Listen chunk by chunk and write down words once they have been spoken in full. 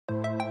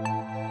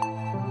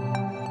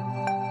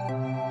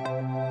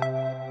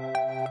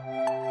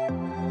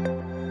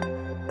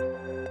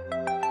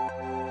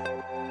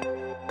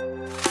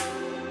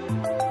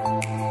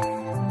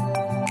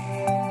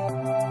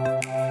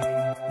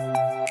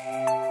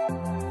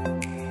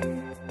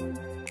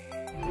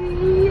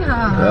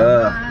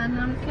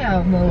I'm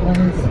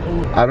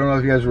cowboys. I don't know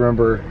if you guys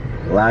remember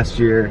last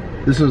year.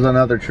 This was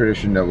another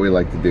tradition that we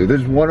like to do.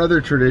 There's one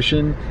other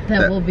tradition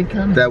that will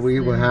become that we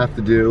will have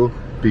to do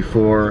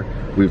before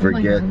we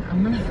forget.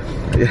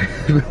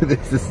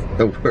 This is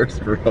the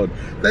worst road.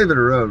 It's not even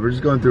a road. We're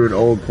just going through an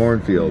old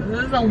cornfield.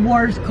 This is the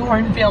worst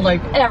cornfield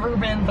I've ever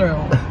been through.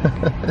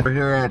 We're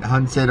here at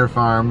Hunsader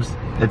Farms.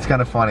 It's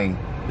kind of funny.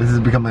 This is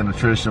becoming a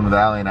tradition with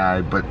Allie and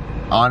I, but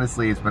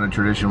honestly, it's been a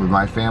tradition with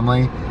my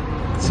family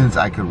since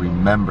I could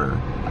remember.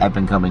 I've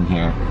been coming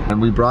here. And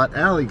we brought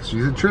Allie because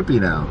she's a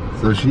Trippy now.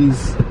 So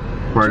she's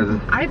part of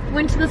the... I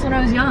went to this when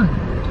I was young.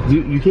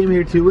 You came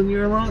here too when you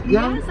were young?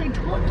 Yes, I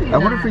told you I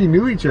wonder if we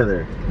knew each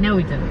other. No,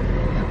 we didn't.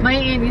 My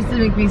aunt used to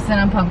make me sit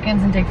on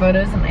pumpkins and take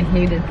photos, and I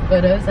hated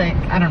photos. I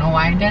don't know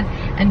why I did.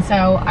 And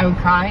so I would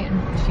cry,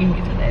 and she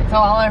hated it. So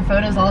all our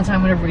photos all the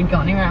time whenever we'd go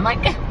anywhere, I'm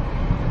like...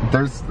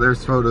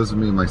 There's photos of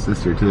me and my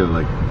sister too,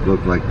 like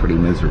look like pretty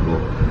miserable.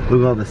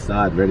 Look at all the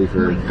sod ready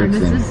for fixing.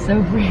 This is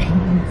so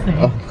freaking insane.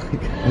 Oh my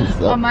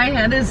god. Oh, my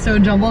head is so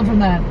jumbled from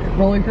that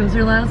roller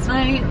coaster last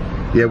night.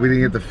 Yeah, we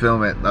didn't get to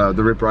film it.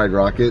 The Rip Ride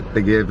Rocket,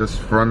 they gave us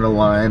front of the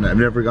line. I've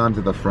never gone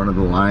to the front of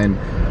the line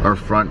or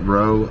front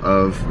row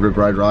of Rip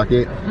Ride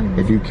Rocket.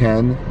 If you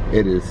can,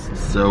 it is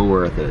so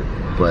worth it.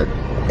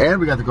 And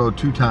we got to go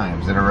 2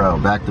 times in a row,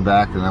 back to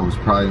back, and that was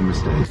probably a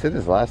mistake. We said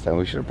this last time,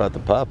 we should have brought the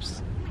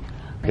pups.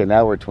 Okay,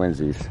 now we're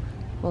twinsies.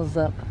 What's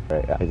up?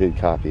 Right, I did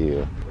copy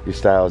you. Your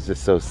style is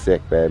just so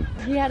sick, babe.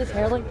 He had his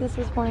hair like this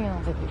morning, and I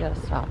was like, you gotta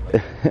stop.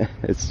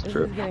 It's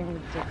true. This is getting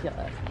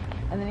ridiculous.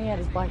 And then he had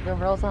his black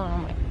overalls on, and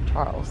I'm like,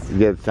 Charles.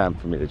 Yeah, it's time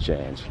for me to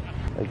change.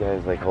 That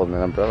guy's like holding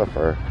an umbrella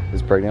for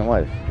his pregnant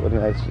wife. What a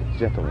nice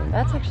gentleman.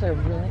 That's actually a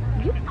really...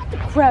 You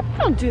crap,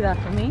 don't do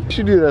that for me. You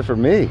should do that for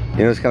me.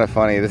 You know, it's kind of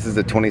funny. This is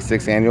the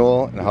 26th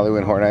annual, and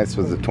Hollywood Horror Nights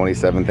was the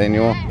 27th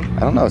annual. I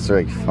don't know, it's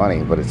very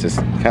funny, but it's just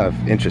kind of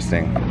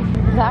interesting.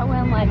 Is that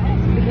when, like,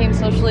 it became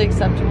socially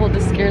acceptable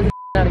to scare the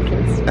out of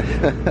kids?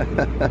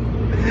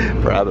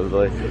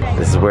 Probably.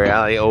 This is where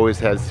Allie always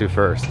heads to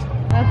first.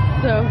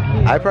 That's so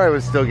cute. I probably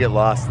would still get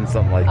lost in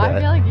something like that. I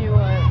feel like you would.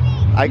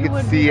 I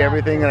could see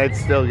everything and I'd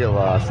still get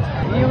lost.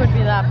 You would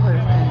be that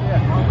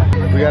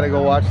person. We gotta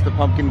go watch the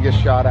pumpkin get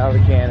shot out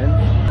of the cannon.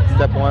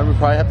 Step 1, we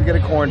probably have to get a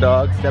corn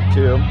dog. Step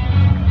 2,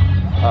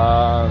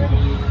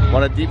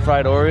 want a deep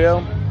fried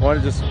Oreo. Want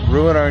to just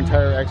ruin our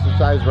entire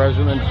exercise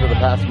regimen for the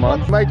past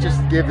month. Might just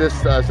give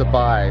this as a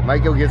buy.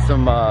 Might go get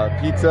some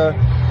pizza,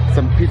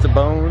 some pizza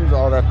bones,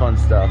 all that fun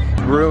stuff.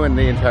 Ruin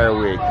the entire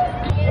week.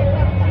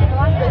 A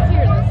lot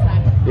busier this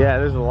time. Yeah,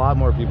 there's a lot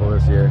more people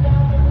this year.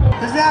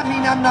 Does that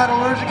mean I'm not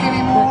allergic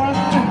anymore?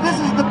 This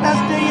is the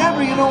best day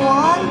ever, you know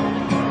why?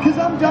 Because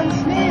I'm done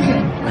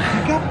sneezing.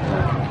 Hiccup.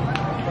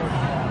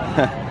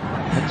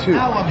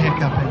 Now I'm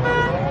hiccuping.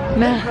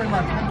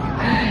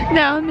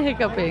 Now I'm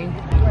hiccuping.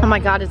 Oh my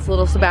god, it's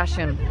little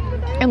Sebastian.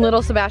 And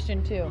little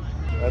Sebastian too.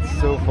 That's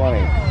so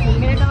funny.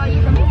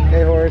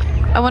 Hey, horse.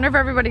 I wonder if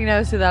everybody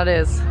knows who that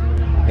is.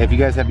 If you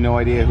guys have no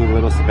idea who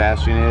little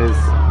Sebastian is,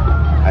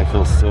 I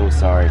feel so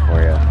sorry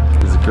for you.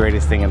 This is the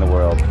greatest thing in the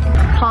world.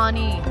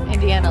 Connie,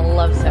 Indiana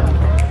loves him.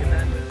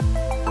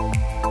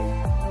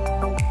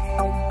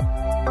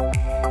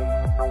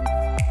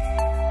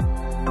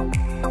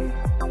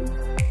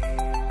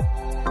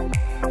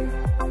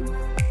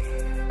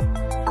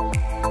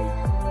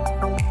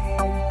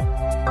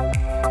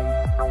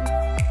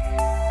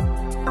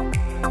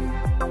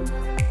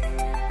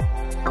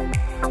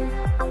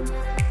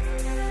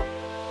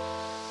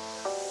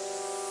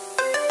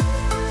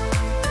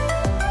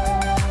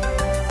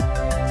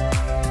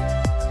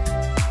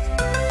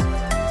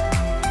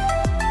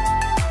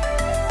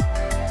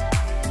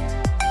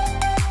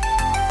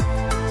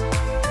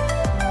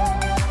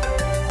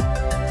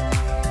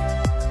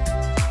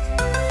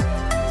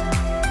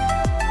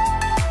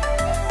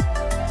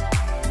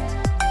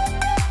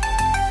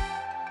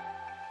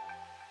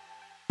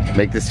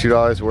 Make this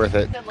 $2 worth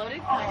it.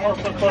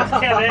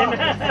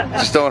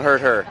 Just don't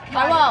hurt her.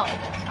 I won't.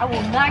 I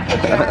will not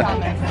get you, I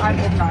promise. I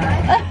will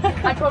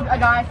not. I told a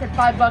guy, I said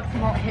 $5 he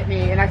won't hit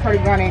me, and I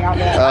started running out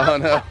there. Oh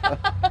no.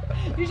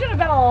 You should have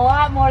bet a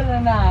lot more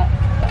than that.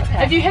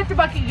 Okay. If you hit the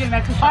bucket, you get an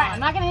extra shot. Alright, I'm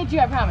not gonna hit you,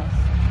 I promise.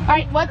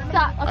 Alright, what's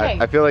that? Okay.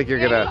 I feel like you're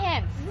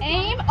gonna...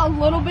 Aim a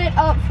little bit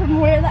up from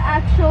where the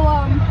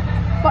actual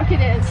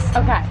bucket is.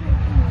 Okay.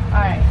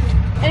 Alright.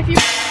 If you...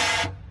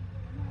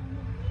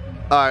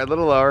 Alright, a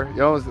little lower.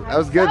 You almost, that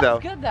was good though.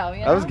 That was good though, you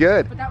know? That was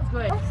good. But that was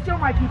good. Don't steal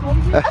my people.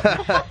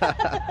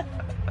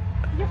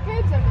 Your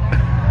food's over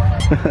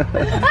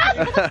there.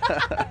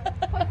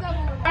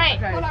 Alright,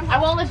 I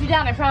won't let you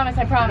down, I promise,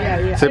 I promise.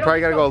 Yeah. So you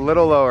probably gotta go a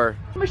little lower.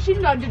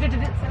 Machine gun.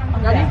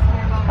 Ready?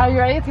 Are you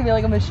ready? It's gonna be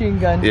like a machine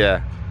gun.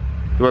 Yeah.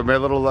 You went a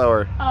little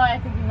lower. Oh, I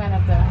think you might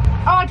have to.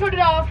 Oh, I turned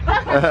it off.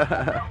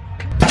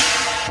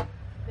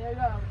 There you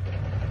go.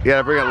 You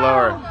gotta bring it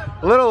lower.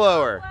 A little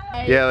lower.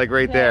 Yeah, like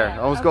right there.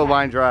 Almost go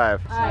line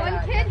drive. One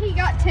kid, he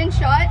got 10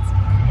 shots,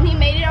 and he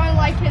made it on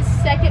like his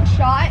second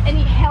shot, and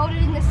he held it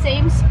in the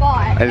same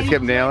spot. I just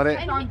kept nailing it?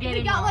 And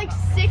he got like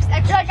 6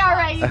 extra shots.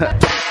 Alright.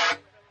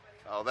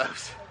 Oh, No, that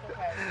was.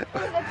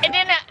 It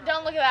didn't.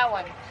 Don't look at that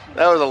one.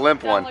 That was a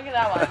limp one. Don't look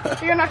at that one.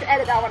 So you're gonna have to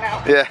edit that one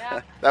out.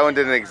 Yeah, that one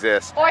didn't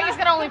exist. Or he's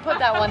gonna only put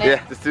that one in.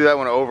 Yeah, just do that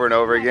one over and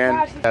over again.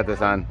 gosh. Got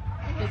this on.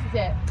 This is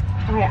it.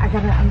 All right,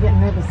 I'm getting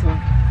nervous here.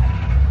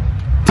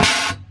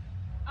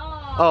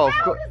 Oh,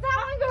 How does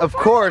that one go of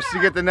course,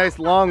 you get the nice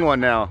long one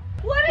now.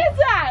 What is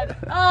that?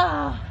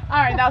 Oh, all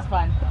right, that was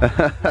fun.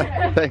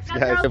 Thanks,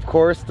 guys. Of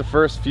course, the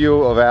first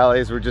few of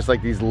Allie's were just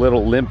like these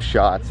little limp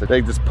shots.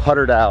 They just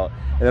puttered out.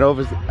 And then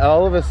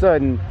all of a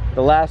sudden,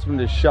 the last one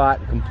just shot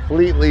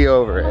completely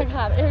over it. Oh my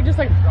God, it was just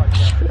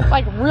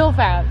like real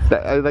fast.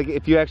 Like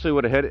if you actually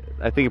would have hit it,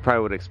 I think it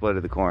probably would have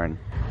exploded the corn.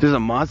 This is a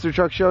monster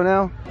truck show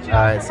now?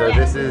 Alright, so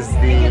this is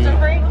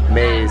the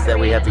maze that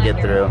we have to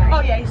get through. Oh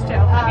yeah, he's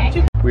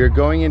too. Okay. We are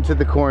going into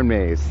the corn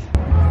maze.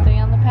 Stay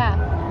on the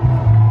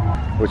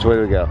path. Which way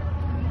do we go?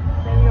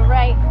 Then you're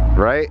right.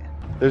 Right?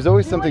 There's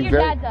always something what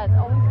your very... dad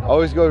does.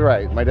 Always goes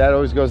right. My dad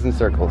always goes in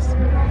circles.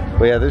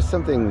 But yeah, there's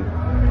something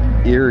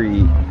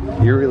eerily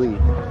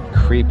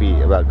creepy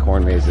about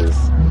corn mazes.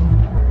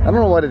 I don't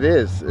know what it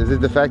is. Is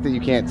it the fact that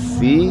you can't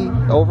see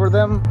over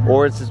them?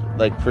 Or it's just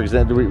like, for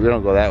example, we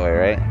don't go that way,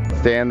 right?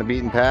 Stay on the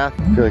beaten path.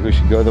 I feel like we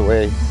should go the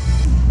way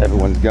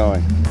everyone's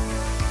going.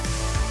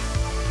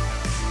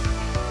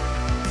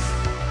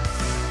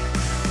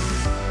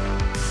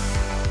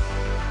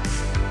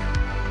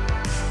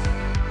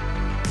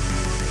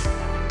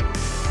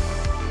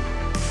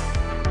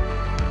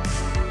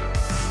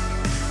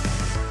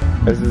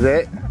 This is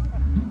it?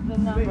 The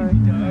number.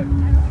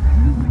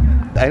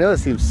 I know it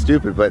seems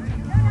stupid, but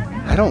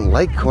I don't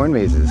like corn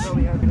mazes.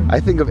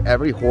 I think of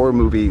every horror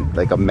movie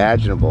like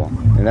imaginable,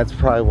 and that's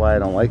probably why I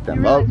don't like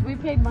them. You realize we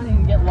paid money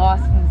to get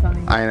lost in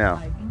something. I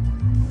know.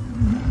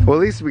 Well,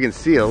 at least we can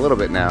see it a little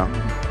bit now.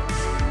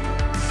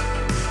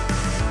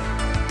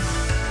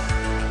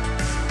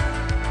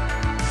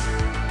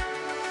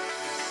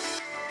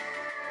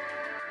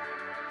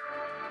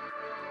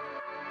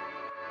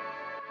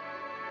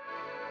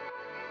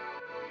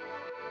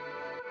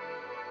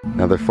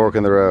 Another fork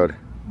in the road.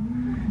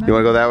 You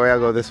want to go that way? I'll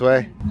go this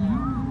way.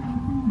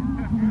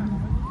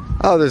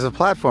 Oh, there's a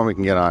platform we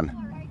can get on.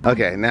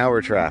 Okay, now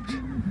we're trapped.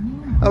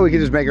 Oh, we can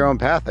just make our own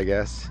path, I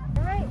guess.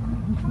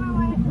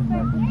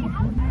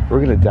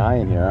 We're gonna die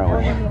in here,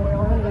 aren't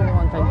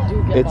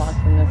we?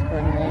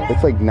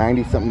 It's like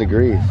 90-something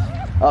degrees.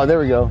 Oh, there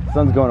we go.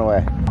 Sun's going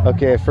away.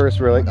 Okay, at first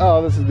we were like,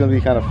 oh, this is gonna be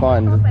kind of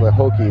fun, like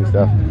hokey and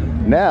stuff.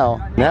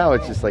 Now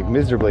it's just like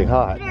miserably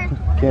hot.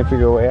 Can't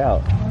figure a way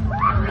out.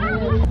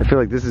 I feel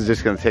like this is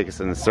just gonna take us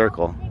in a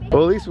circle.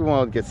 Well, at least we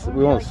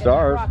won't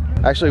starve.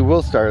 Actually,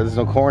 we'll starve. There's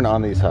no corn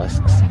on these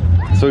husks.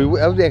 So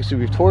that would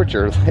actually be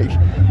torture. Like,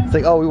 it's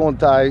like, oh, we won't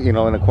die, you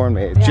know, in a corn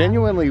maze. Yeah.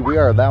 Genuinely, we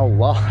are now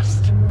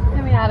lost.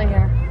 Get me out of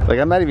here. Like,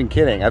 I'm not even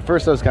kidding. At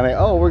first I was kind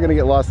of, oh, we're gonna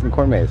get lost in the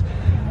corn maze.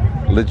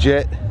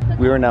 Legit,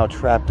 we are now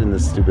trapped in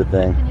this stupid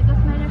thing.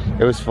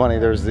 It was funny,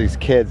 there was these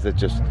kids that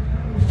just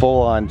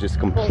full on just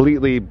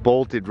completely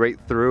bolted right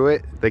through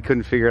it. They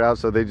couldn't figure it out,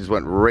 so they just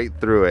went right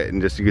through it,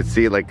 and just you could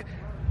see like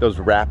those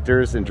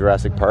raptors in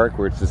Jurassic Park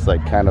where it's just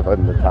like kind of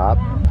on the top.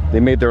 They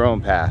made their own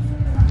path,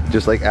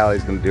 just like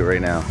Allie's gonna do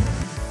right now.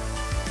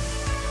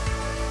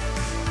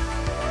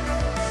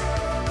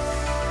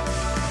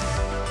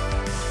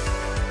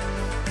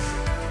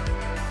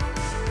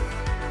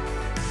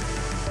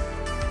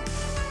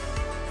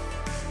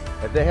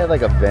 If they had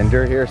like a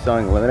vendor here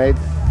selling lemonade,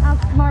 how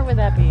smart would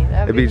that be?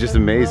 It'd be just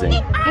amazing.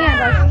 And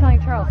I was telling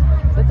Charles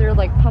that they're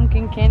like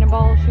pumpkin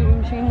cannonball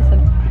shooting machines,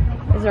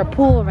 and is there a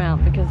pool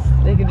around, because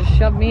they could just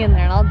shove me in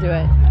there and I'll do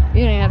it.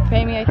 You don't even have to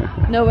pay me.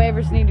 No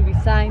waivers need to be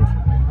signed.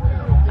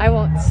 I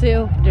won't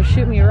sue. Just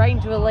shoot me right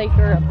into a lake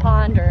or a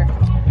pond, or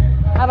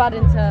how about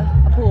into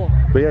a pool?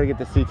 We gotta get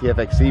the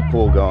CTFXC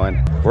pool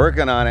going.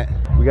 Working on it.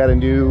 We got a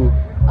new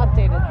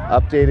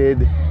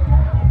updated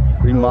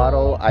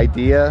remodel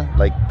idea,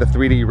 like the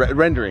 3D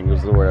rendering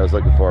was the word I was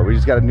looking for. We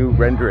just got a new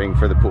rendering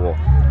for the pool.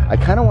 I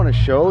kind of want to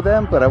show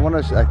them, but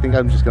I think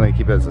I'm just gonna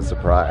keep it as a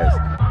surprise.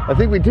 I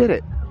think we did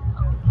it.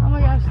 Oh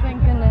my gosh,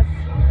 thank goodness.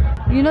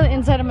 You know the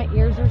inside of my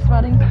ears are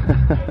sweating?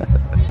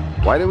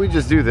 Why did we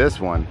just do this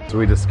one? So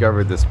we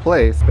discovered this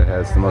place that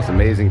has the most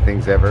amazing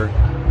things ever.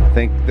 I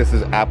think this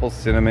is apple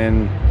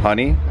cinnamon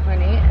honey.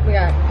 We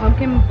got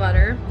pumpkin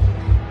butter.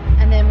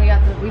 And then we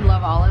got we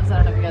love olives.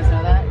 I don't know if you guys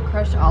know that.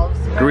 Crushed olives.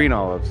 Green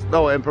olives.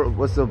 No, and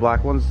what's the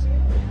black ones?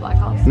 Black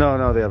olives?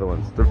 No, the other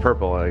ones. They're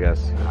purple, I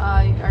guess.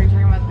 Are you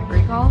talking about the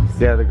Greek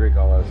olives? Yeah, the Greek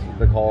olives.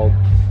 They're called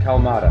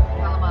Kalamata.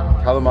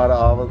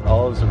 Kalamata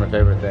olives are my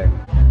favorite thing.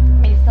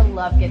 I used to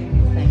love getting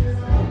these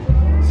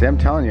things. See, I'm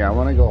telling you, I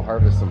want to go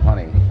harvest some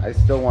honey. I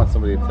still want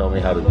somebody to tell me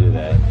how to do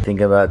that.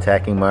 Thinking about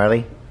attacking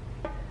Marley?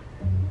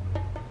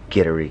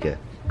 Get her, Rika.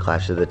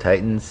 Clash of the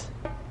Titans.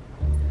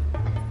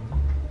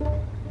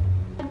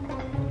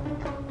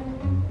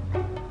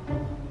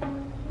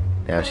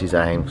 Now she's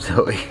eyeing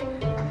Zoe.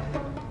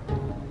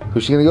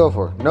 Who's she gonna go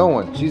for? No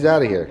one. She's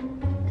out of here.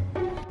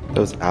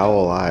 Those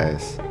owl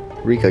eyes.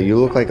 Rika, you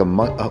look like a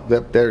monk. Oh,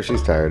 there,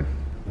 she's tired.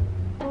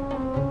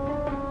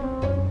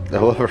 I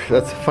love her.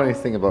 That's the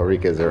funniest thing about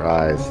Rika is her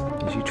eyes.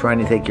 Is she trying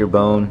to take your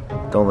bone?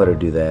 Don't let her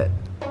do that.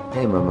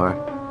 Hey,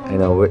 Mama. I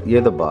know,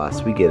 you're the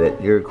boss. We get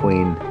it. You're a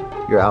queen.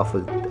 You're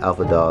alpha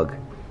dog.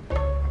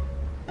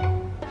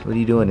 What are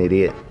you doing,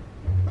 idiot?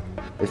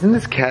 Isn't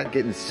this cat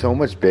getting so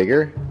much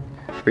bigger?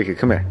 Rika,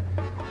 come here.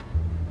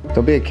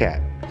 Don't be a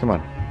cat. Come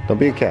on. Don't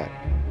be a cat.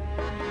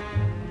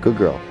 Good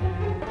girl.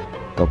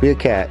 Don't be a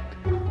cat.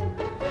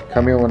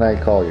 Come here when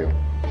I call you.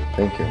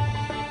 Thank you.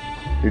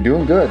 You're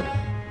doing good.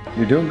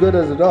 You're doing good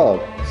as a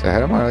dog. Say hi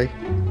to Marley.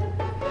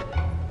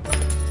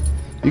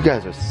 You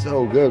guys are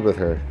so good with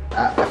her.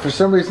 For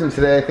some reason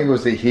today, I think it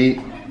was the heat,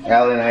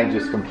 Allie and I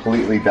just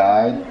completely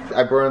died.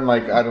 I burned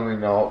like, I don't even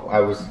know, I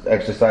was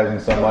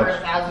exercising so much.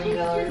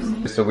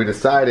 $1,000. So we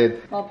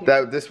decided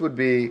that this would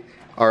be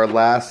our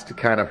last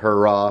kind of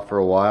hurrah for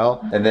a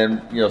while. And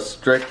then, you know,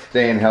 strict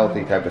staying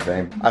healthy type of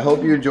thing. I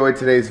hope you enjoyed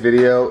today's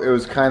video. It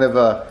was kind of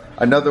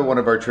another one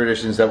of our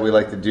traditions that we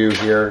like to do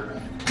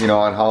here, you know,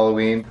 on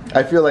Halloween.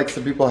 I feel like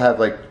some people have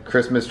like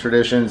Christmas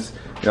traditions,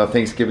 you know,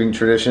 Thanksgiving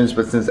traditions,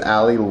 but since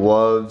Allie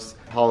loves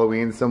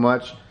Halloween so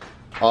much,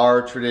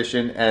 our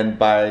tradition, and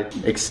by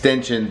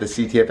extension, the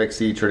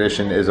CTFXC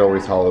tradition, is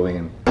always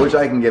Halloween, which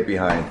I can get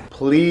behind.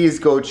 Please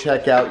go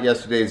check out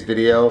yesterday's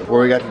video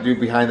where we got to do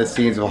behind the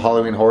scenes of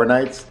Halloween Horror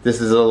Nights. This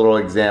is a little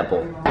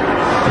example.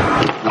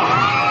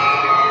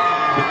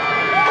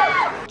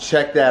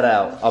 Check that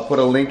out. I'll put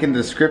a link in the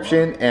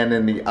description and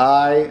in the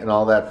eye and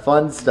all that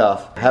fun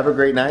stuff. Have a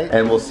great night,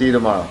 and we'll see you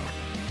tomorrow.